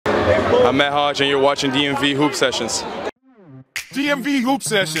I'm Matt Hodge, and you're watching DMV Hoop Sessions. DMV Hoop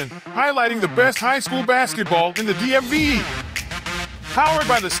Session, highlighting the best high school basketball in the DMV. Powered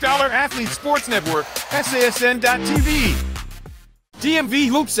by the Scholar Athlete Sports Network, SASN.TV. DMV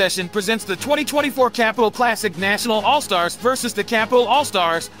Hoop Session presents the 2024 Capital Classic National All-Stars versus the Capital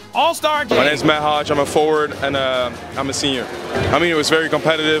All-Stars All-Star Game. My name is Matt Hodge. I'm a forward, and I'm a senior. I mean, it was very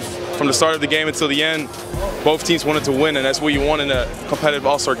competitive from the start of the game until the end. Both teams wanted to win, and that's what you want in a competitive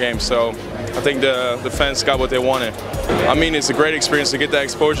All-Star game. So I think the fans got what they wanted. I mean, it's a great experience to get that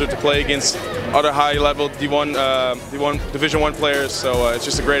exposure to play against other high-level D1 Division I players. So it's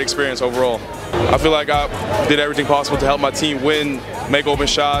just a great experience overall. I feel like I did everything possible to help my team win, make open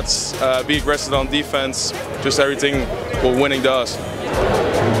shots, be aggressive on defense, just everything what winning does.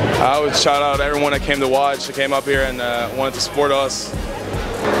 I would shout out everyone that came to watch, that came up here and wanted to support us.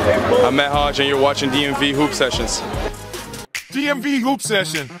 I'm Matt Hodge, and you're watching DMV Hoop Sessions. DMV Hoop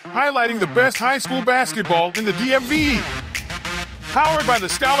Session, highlighting the best high school basketball in the DMV. Powered by the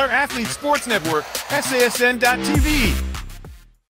Scholar Athlete Sports Network, SASN.TV.